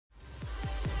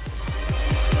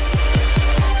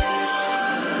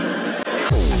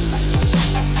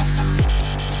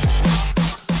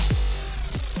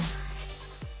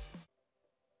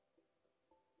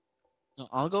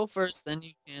I'll go first, then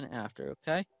you can after,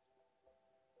 okay?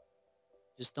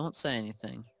 Just don't say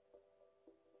anything.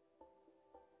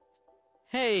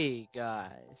 Hey,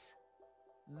 guys.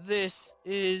 This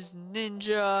is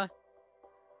Ninja,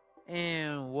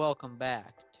 and welcome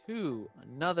back to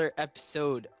another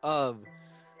episode of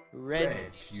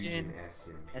Red Fusion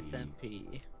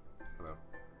SMP. Hello.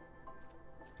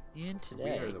 And So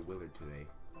today... we are the Willard today.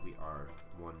 We are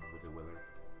one with the Willard.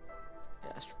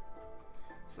 Yes.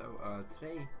 So,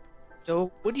 today... So,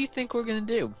 what do you think we're gonna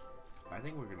do? I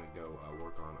think we're gonna go,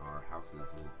 work on our houses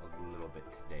a little bit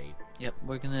today. Yep,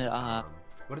 we're gonna,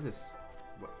 what is this?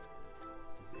 What?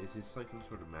 Is this like some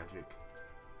sort of magic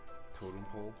totem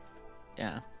pole?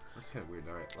 Yeah. That's kind of weird.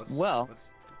 Alright, let's...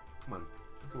 Come on.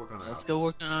 Let's go work on our houses. Let's go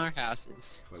work on our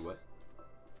houses. Wait, what?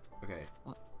 Okay.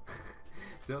 What?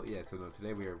 So no,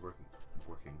 today we are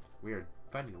we are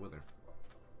fighting the Wither.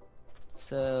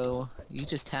 So, you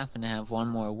just happen to have one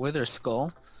more Wither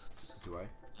Skull. Do I?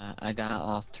 I got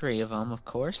all three of them, of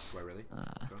course. Do I really?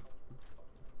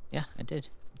 Yeah, I did.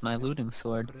 My looting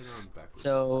sword. Put it on backwards.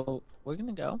 So, we're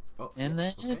gonna go. Oh, and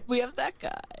yeah, then okay. we have that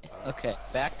guy. Okay,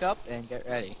 back up and get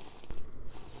ready.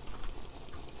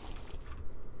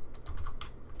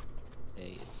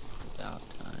 Okay, it's about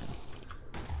time.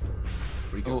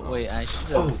 Where'd you go? Oh, wait, I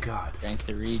should Oh, have God. drank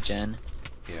the regen.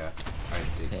 Yeah,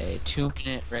 I did. Okay,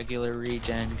 2-minute regular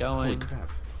regen going. Holy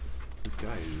crap. This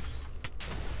guy is...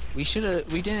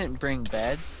 We didn't bring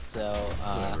beds, so,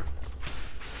 Whatever.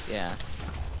 yeah.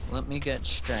 Let me get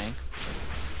strength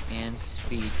and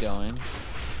speed going.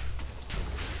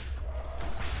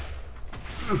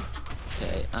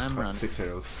 Okay, I'm running. 6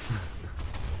 arrows.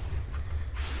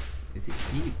 Is it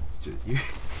he? It's just you.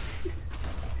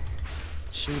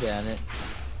 Shoot at it.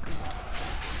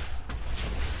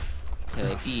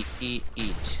 Okay,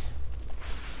 eat.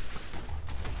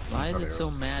 Why is it so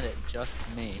mad at just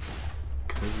me?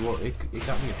 Well, it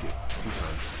got me a few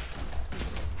times.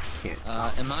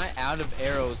 Can't. Am I out of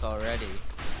arrows already?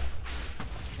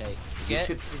 Okay, get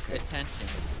its okay. attention.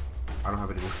 I don't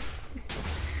have any more.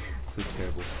 This is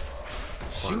terrible.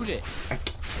 Shoot it.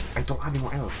 I don't have any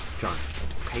more arrows, John.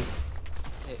 Okay?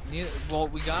 Well,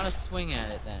 we gotta swing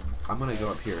at it then. I'm gonna go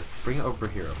up here. Bring it over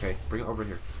here, okay? Bring it over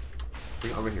here.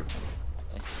 Bring it over here.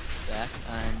 Okay, back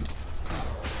on.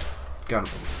 Got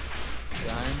him.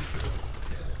 Gun.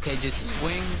 Okay, just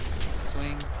swing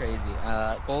crazy.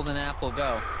 Golden apple,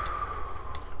 go.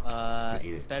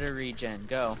 Eat it. Better regen,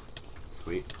 go.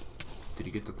 Sweet. Did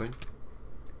you get the thing?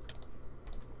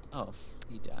 Oh,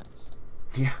 he died.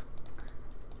 Yeah.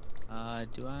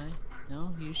 Do I?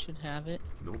 No, you should have it.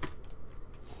 Nope.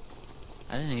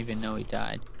 I didn't even know he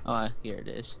died. Oh, here it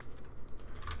is.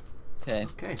 Okay.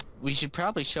 Okay. We should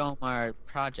probably show him our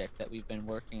project that we've been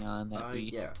working on that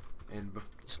we... Yeah. And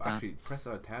actually, press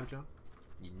tab, John.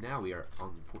 Now we are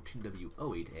on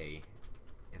 14W08A.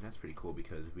 And that's pretty cool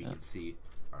because we can see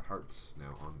our hearts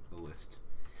now on the list.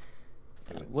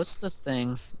 So what's the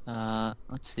thing?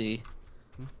 Let's see.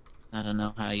 I don't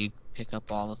know how you pick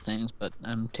up all the things, but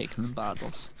I'm taking the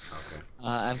bottles. Okay.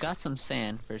 I've got some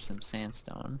sand for some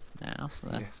sandstone now, so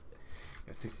that's...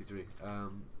 Yeah, 63.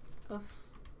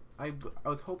 I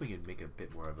was hoping it'd make a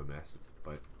bit more of a mess,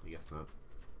 but I guess not.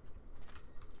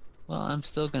 Well, I'm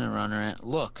still gonna run around.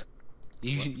 Look!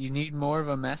 You need more of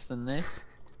a mess than this?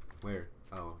 Where?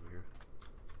 Oh, over here.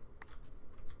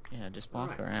 Yeah, just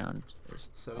walk around.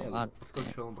 There's so, a lot let's of go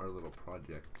sand. show them our little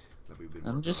project that we've been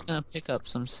I'm just on. gonna pick up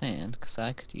some sand, because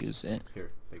I could use it.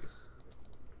 Here, take it.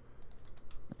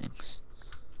 Thanks.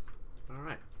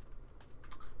 Alright.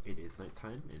 It is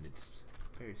nighttime, and it's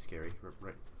very scary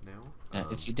right now.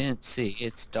 If you didn't see,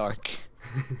 it's dark.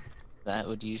 That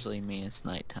would usually mean it's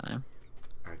nighttime.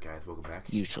 Alright guys, welcome back.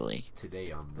 Usually.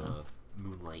 Today on the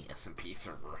Moonlight SMP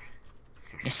server.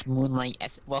 Yes,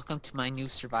 Moonlight. Welcome to my new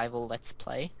survival let's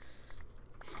play.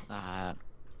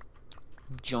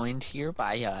 Joined here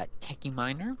by Techie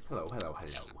Miner. Hello.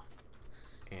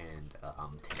 And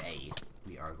today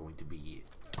we are going to be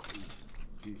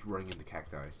running into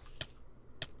cacti.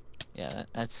 Yeah,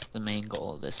 that's the main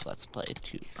goal of this let's play,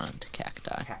 to run to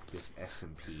cacti. Cactus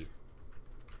SMP.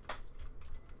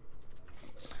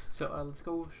 So let's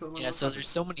go show them. Yeah, so there's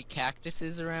so many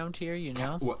cactuses around here, you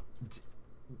know. What?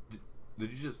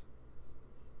 Did you just?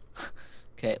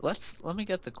 Okay, let me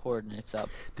get the coordinates up.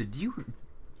 Did you?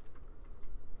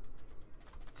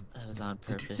 That was on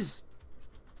purpose.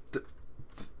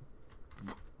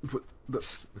 What?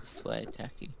 This way,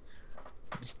 Techie.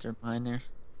 Mr. Miner.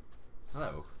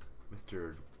 Hello,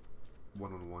 Mr.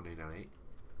 111898.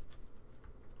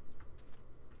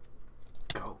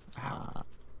 Go. Ow.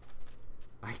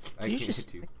 I can't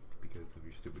hit you because of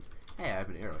your stupid... Hey, I have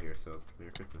an arrow here, so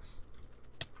Merry Christmas.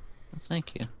 Well,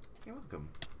 thank you. You're welcome.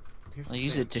 I'll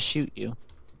use it to shoot you.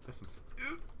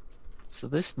 So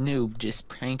this noob just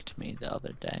pranked me the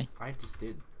other day. I just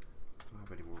did. I don't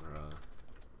have any more,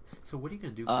 So what are you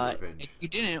gonna do for revenge? If you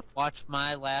didn't watch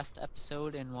my last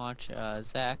episode and watch,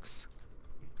 Zach's,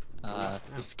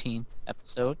 15th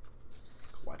episode.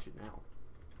 Watch it now.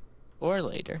 Or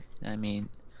later. I mean,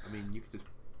 you could just,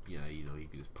 you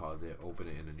could just pause it, open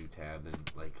it in a new tab, then,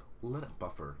 like, let it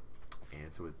buffer.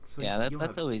 And so yeah,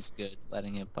 that's always good,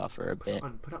 letting it buffer a bit.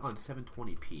 Put it on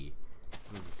 720p.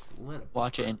 Let it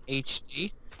watch it in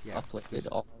HD, yeah, uploaded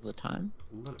all the time.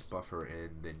 Let it buffer,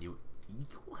 and then you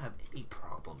won't have any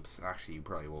problems. Actually, you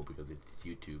probably will, because it's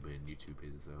YouTube, and YouTube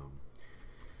is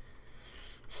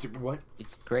super what?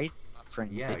 It's great for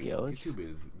videos. YouTube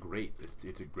is great.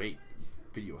 It's a great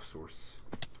video source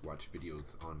to watch videos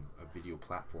on a video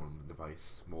platform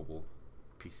device, mobile,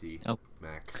 PC,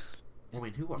 Mac. I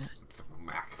mean, who watches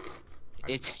Mac?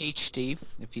 It's HD,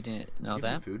 if you didn't know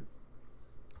that. Food?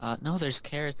 No, there's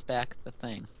carrots back at the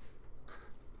thing.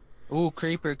 Ooh,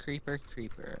 creeper, creeper,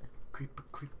 creeper.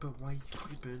 Creeper, why you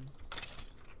creeping?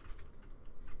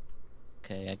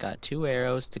 Okay, I got 2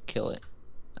 arrows to kill it.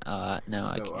 No,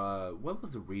 I can't. So, what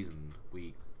was the reason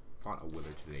we fought a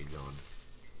wither today,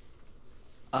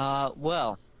 John?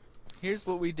 Well, here's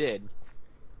what we did.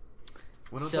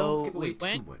 Well, so don't give away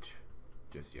we too much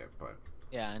just yet, but...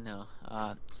 Yeah, I know.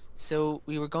 So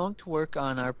we were going to work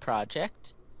on our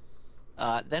project.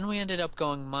 Then we ended up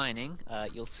going mining.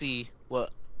 You'll see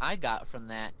what I got from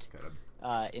that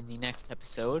in the next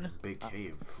episode. Big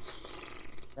cave.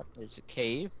 Yep, there's a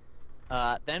cave.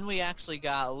 Then we actually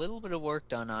got a little bit of work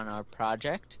done on our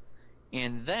project.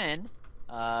 And then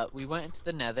we went into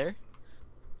the nether.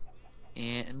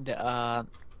 And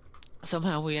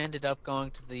somehow we ended up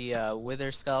going to the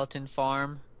wither skeleton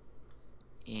farm.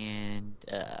 And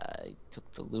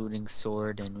took the looting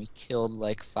sword, and we killed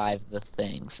like 5 of the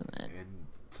things, and then... And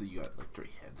so you got like 3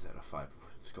 heads out of 5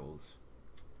 skulls.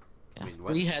 Yeah,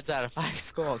 3 heads out of 5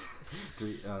 skulls.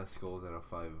 3 skulls out of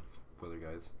 5 wither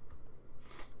guys.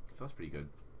 So that's pretty good.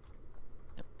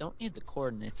 Yep, don't need the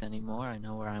coordinates anymore, I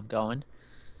know where I'm going.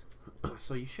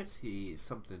 So you should see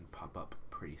something pop up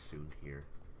pretty soon here.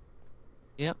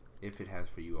 Yep. If it has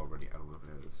for you already, I don't know if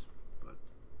it has, but...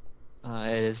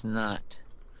 it is not.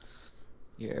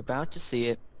 You're about to see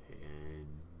it.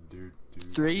 And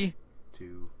 3,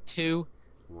 2,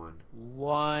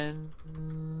 1.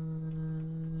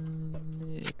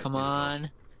 Come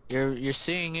on. You're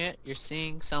seeing it. You're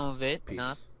seeing some of it. Peace.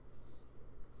 Not.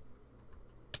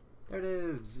 There it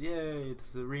is. Yay! It's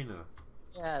the arena.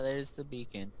 Yeah, there's the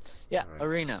beacon. Yeah, right.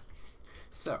 Arena.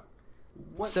 So,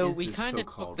 what so is we this kind of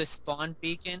so-called... took the spawn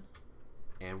beacon.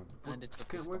 And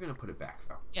we're gonna put it back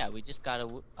though. Yeah, we just got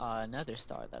another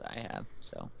star that I have.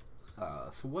 So.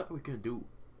 So what are we gonna do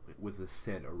with the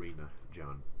said arena,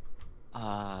 John?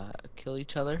 Kill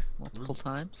each other multiple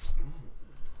times.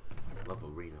 I love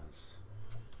arenas.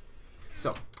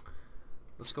 So,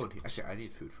 let's go in here. Actually, I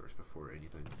need food first before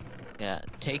anything. Yeah,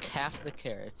 take half the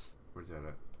carrots. Where's that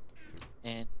at?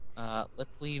 And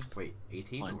let's leave. Wait,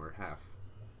 18 or half?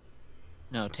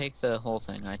 No, take the whole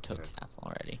thing. I took half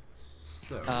already.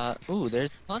 So. Ooh,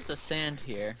 there's tons of sand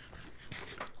here.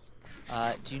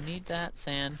 Do you need that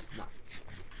sand? No.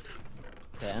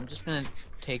 Okay, I'm just gonna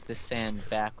take the sand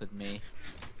back with me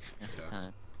next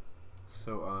time.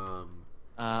 So,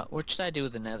 what should I do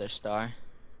with the nether star?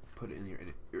 Put it in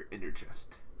your inner chest.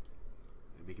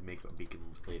 And we can make a beacon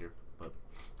later, but...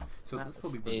 So Not this is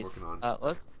what we've been working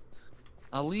on.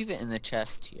 I'll leave it in the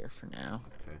chest here for now.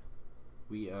 Okay.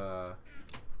 We,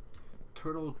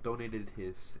 Turtle donated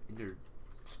his ender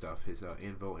stuff, his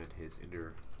anvil and his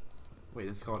ender... Wait,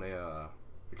 this is called a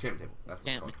enchantment table. That's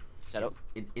what it's called. Setup.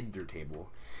 An ender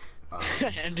table.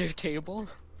 Ender table?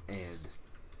 And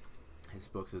his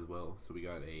books as well. So we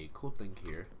got a cool thing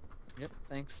here. Yep,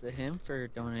 thanks to him for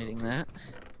donating that.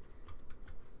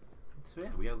 So yeah,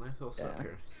 we got a nice little setup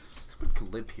here. Someone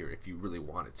could live here if you really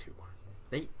wanted to.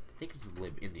 They could just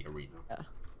live in the arena. Yeah.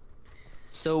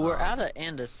 So we're out of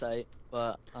andesite,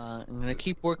 but I'm gonna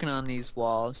keep working on these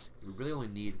walls. We really only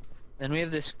need... Then we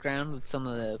have this ground with some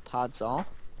of the podzol.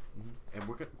 And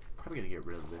we're probably gonna get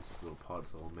rid of this little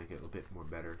podzol and make it a bit more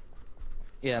better.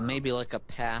 Yeah, maybe like a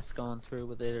path going through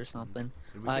with it or something.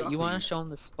 You want to show them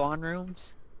the spawn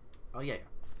rooms? Oh yeah.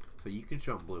 So you can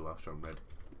show them blue, I'll show them red.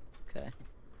 Okay.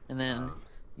 And then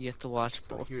you have to watch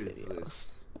both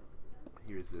videos.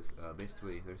 Here's this.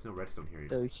 Basically, there's no redstone here.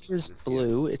 So here's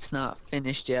blue. It's not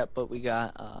finished yet, but we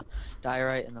got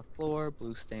diorite in the floor,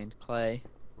 blue stained clay.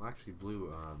 Well, actually,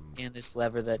 blue. And this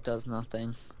lever that does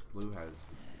nothing. Blue has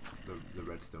the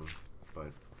redstone,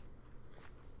 but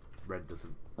red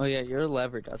doesn't. Oh yeah, your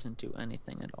lever doesn't do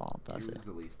anything at all, does it? Yours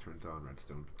at least turns on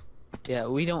redstone. Yeah,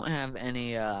 we don't have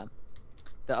any, the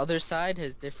other side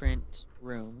has different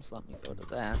rooms. Let me go to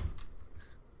that.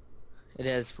 It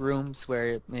has rooms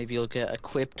where maybe you'll get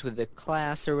equipped with a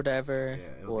class or whatever.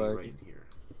 Yeah, it'll or be right in here.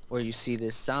 Or you see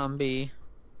this zombie.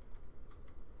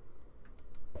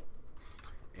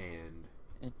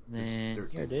 And then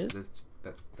dirt, here it is.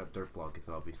 That dirt block is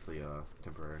obviously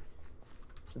temporary.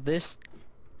 So this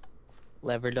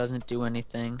lever doesn't do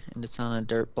anything, and it's on a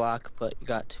dirt block, but you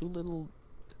got two little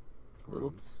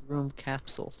room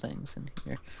capsule things in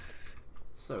here.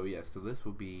 So yeah, so this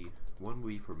will be, one will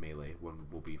be for melee, one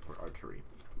will be for archery,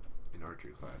 in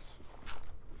archery class.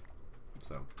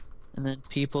 So. And then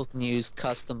people can use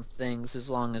custom things as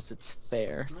long as it's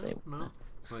fair. No.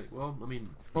 Like, well, I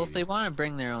mean. Well, if they want to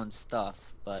bring their own stuff,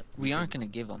 but we aren't going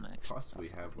to give them extra possibly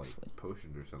stuff, have obviously. like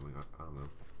potions or something. I don't know.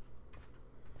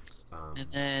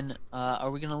 And then, are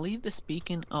we gonna leave this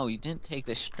beacon? Oh, you didn't take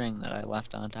the string that I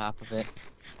left on top of it.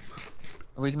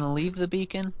 Are we gonna leave the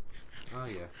beacon? Oh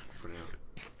yeah, for now.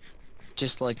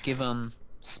 Just like give them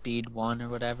speed 1 or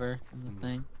whatever in the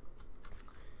thing.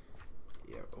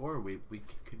 Yeah, or we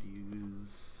could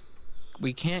use.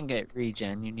 We can't get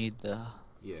regen. You need the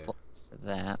for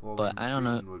that. Well, but I don't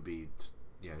know. Would be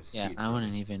yeah, I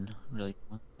wouldn't even really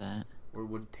want that. Or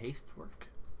would haste work?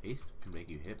 Haste can make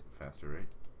you hit faster, right?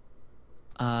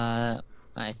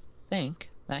 I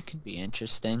think that could be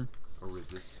interesting. Or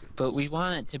resistance. But we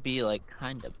want it to be like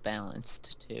kind of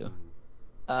balanced too.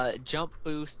 Jump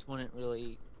boost wouldn't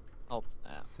really help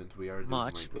that since we are doing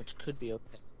much, like which could be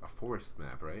okay. A forest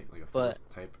map, right? Like a forest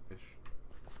type-ish.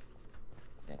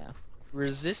 Yeah.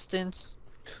 Resistance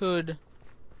could.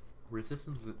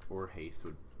 Resistance or haste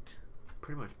would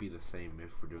pretty much be the same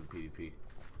if we're doing PvP.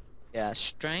 Yeah,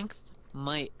 strength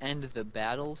might end the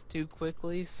battles too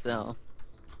quickly, so.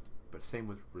 But same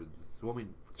with well, I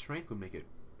mean, strength would make it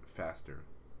faster,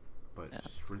 but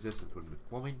resistance would.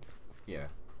 Well, I mean, yeah.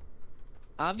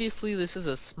 Obviously, this is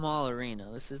a small arena.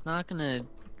 This is not gonna.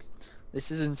 This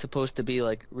isn't supposed to be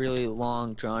like really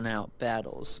long, drawn-out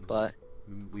battles, but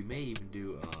we may even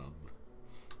do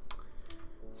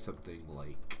something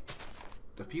like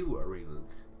a few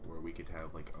arenas where we could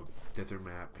have like a desert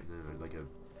map and then like a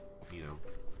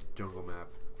jungle map.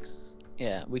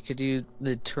 Yeah, we could do,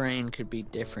 the terrain could be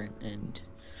different, and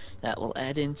that will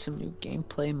add in some new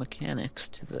gameplay mechanics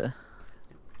to the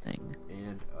thing.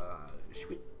 And should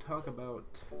we talk about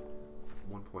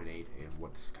 1.8 and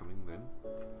what's coming then,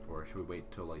 or should we wait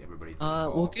till like everybody's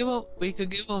we could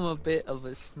give them a bit of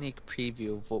a sneak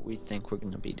preview of what we think we're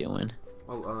gonna be doing.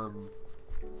 Well,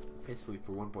 basically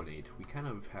for 1.8 we kind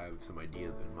of have some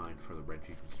ideas in mind for the Red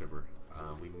Fusion server.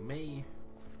 We may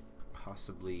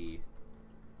possibly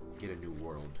get a new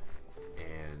world,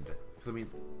 and I mean,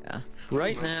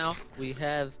 right now we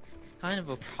have kind of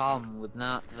a problem with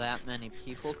not that many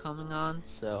people coming on,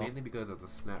 so mainly because of the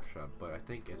snapshot, but I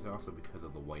think it's also because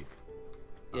of the wipe.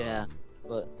 Yeah,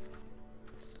 but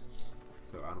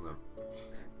so I don't know.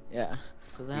 Yeah,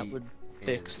 so that would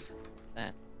fix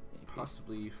that. Maybe.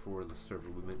 Possibly for the server,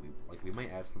 we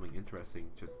might add something interesting,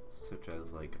 just such as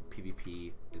like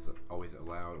PvP is always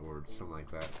allowed, or something like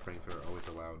that. Pranks are always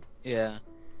allowed. Yeah.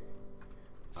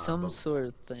 Some sort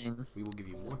of thing. We will give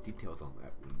you more details on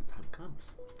that when the time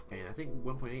comes. And I think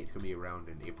 1.8 is going to be around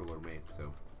in April or May,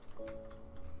 so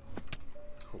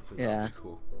hopefully that'll be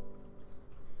cool.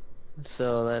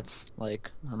 So that's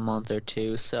like a month or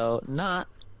two, so not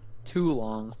too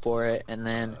long for it, and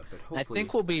then I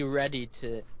think we'll be ready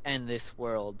to end this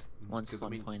world once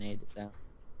 1.8 is out.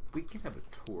 We can have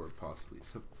a tour possibly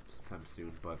sometime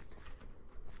soon, but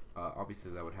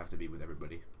obviously that would have to be with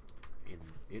everybody in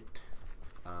it.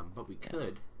 But we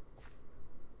could.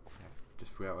 I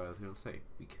just forgot what I was going to say.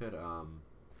 We could.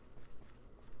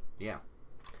 Yeah.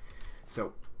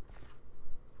 So.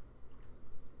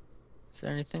 Is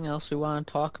there anything else we want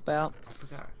to talk about? I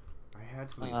forgot. I had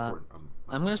something important.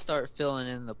 I'm gonna start filling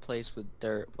in the place with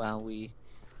dirt while we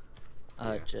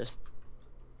just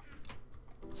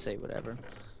say whatever.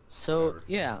 So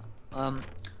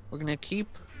we're gonna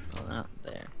keep. Oh, not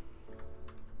there.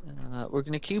 We're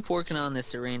gonna keep working on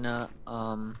this arena.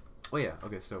 Oh yeah.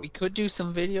 Okay. So we could do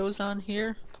some videos on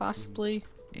here possibly,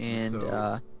 and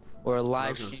or a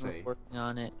live stream working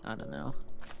on it. I don't know.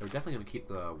 We're definitely gonna keep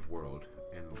the world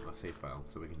in a save file,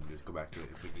 so we can just go back to it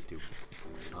if we need to.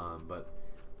 But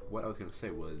what I was gonna say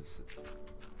was,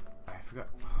 I forgot.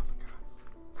 Oh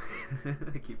my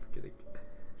god, I keep forgetting.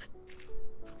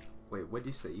 Wait, what did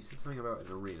you say? You said something about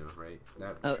an arena, right?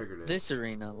 That triggered it. This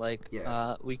arena, like,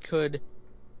 yeah. we could,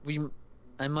 we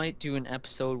I might do an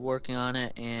episode working on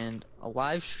it, and a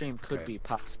live stream could be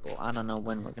possible. I don't know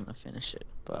when we're gonna finish it,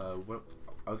 but what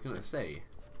I was gonna say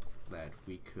that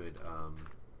we could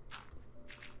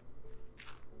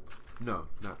no,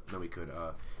 we could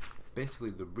basically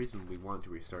the reason we want to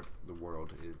restart the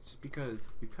world is just because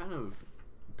we've kind of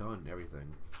done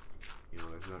everything. You know,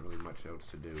 there's not really much else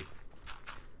to do.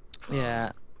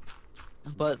 Yeah.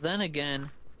 But then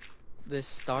again, this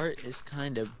start is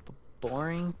kind of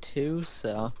boring too,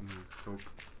 so so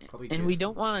and we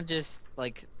don't want to just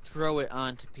like throw it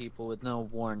onto people with no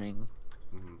warning.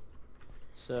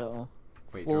 So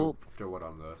wait, throw what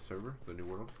on the server? The new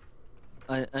world?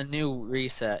 A new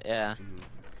reset, yeah.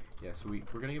 Yeah, so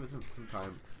we're gonna give it some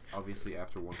time. Obviously,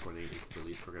 after 1.8 is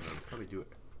released, we're gonna probably do it.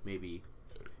 Maybe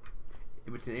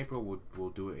if it's in April, we'll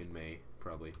do it in May,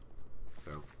 probably.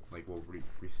 So like we'll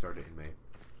restart it in May.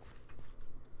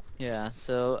 Yeah,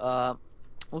 so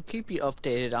we'll keep you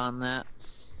updated on that.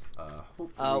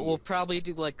 Hopefully, we'll probably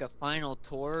do like a final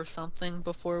tour or something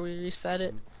before we reset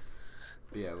it.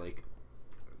 But yeah, like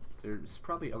there's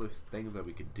probably other things that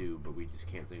we could do, but we just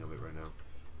can't think of it right now.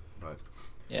 But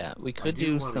yeah, we could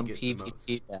do some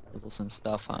PvP battles and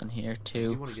stuff on here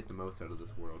too. You want to get the most out of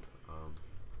this world.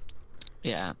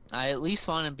 Yeah, I at least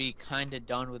want to be kind of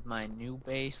done with my new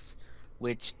base,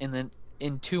 which in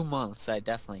 2 months I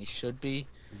definitely should be.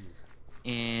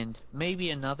 And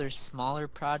maybe another smaller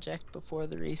project before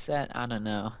the reset. I don't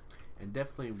know. And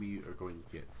definitely we are going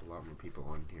to get a lot more people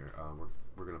on here.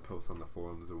 We're gonna post on the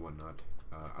forums and whatnot.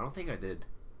 I don't think I did.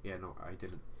 Yeah, no, I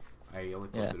didn't. I only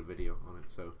posted a video on it.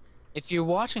 So if you're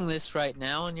watching this right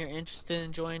now and you're interested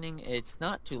in joining, it's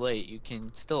not too late. You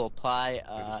can still apply.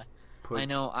 I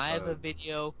know I have a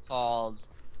video called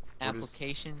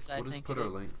Applications. I think put our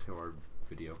link to our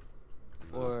video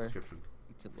in the description.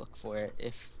 You could look for it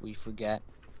if we forget.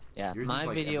 Yeah, yours my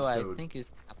like video I think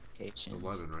is Applications.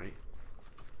 11, right?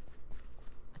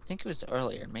 I think it was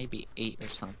earlier, maybe 8 or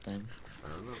something. I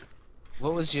don't know.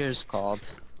 What was yours called?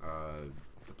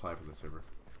 Apply for the server.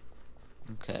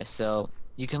 Okay, so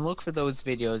you can look for those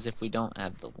videos if we don't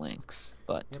have the links,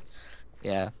 but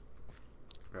yeah.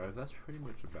 That's pretty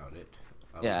much about it.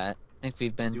 Yeah, I think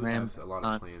we've been have a lot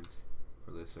of plans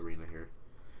for this arena here.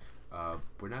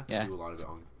 We're not gonna do a lot of it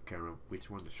on camera. We just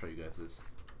wanted to show you guys this.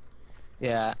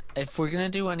 Yeah, if we're gonna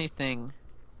do anything,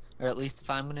 or at least if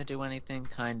I'm gonna do anything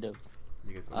kind of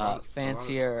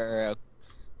fancier or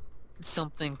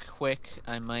something quick,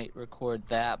 I might record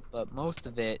that, but most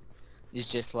of it is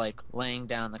just like laying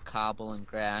down the cobble and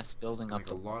grass, building up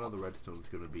a lot of the redstone's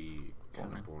gonna be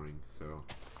kind of boring. So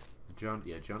John's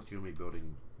gonna be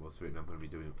building most of it, and I'm gonna be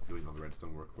doing all the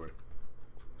redstone work for it.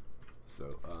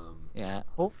 So yeah,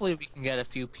 hopefully we can get a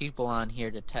few people on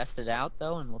here to test it out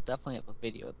though, and we'll definitely have a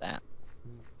video of that.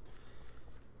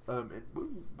 And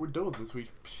we're done with this. We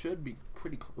should be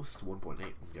pretty close to 1.8,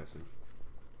 I'm guessing.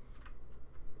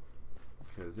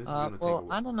 Because this is gonna take well,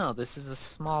 I don't know. This is a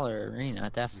smaller arena,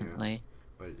 definitely. Yeah,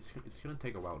 but it's gonna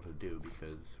take a while to do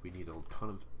because we need a ton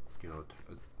of, a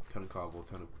ton of cobble,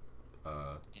 a ton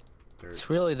of dirt. It's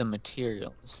really the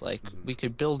materials. Like we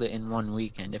could build it in 1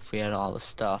 weekend if we had all the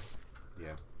stuff.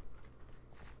 Yeah.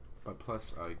 But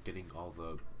plus, getting all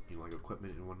the like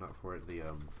equipment and whatnot for it, the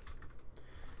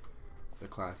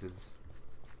classes.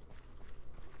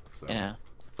 So. Yeah,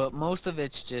 but most of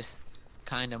it's just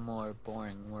kind of more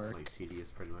boring work. Like tedious,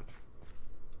 pretty much.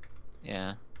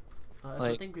 Yeah.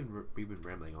 I think we've been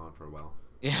rambling on for a while.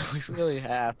 Yeah, we really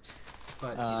have.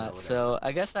 But so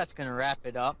I guess that's gonna wrap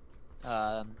it up.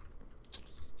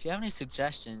 If you have any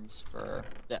suggestions for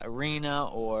the arena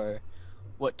or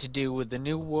what to do with the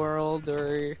new world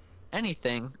or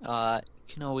anything, you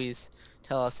can always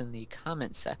tell us in the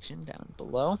comment section down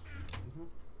below.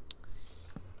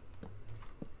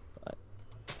 But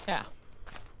yeah.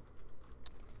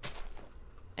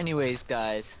 Anyways,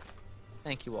 guys,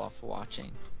 thank you all for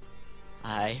watching.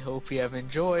 I hope you have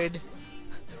enjoyed.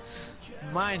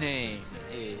 My name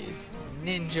is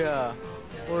Ninja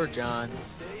or John.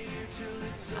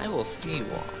 I will see you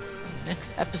all in the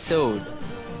next episode.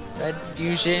 Red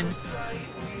Fusion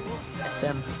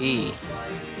SMP.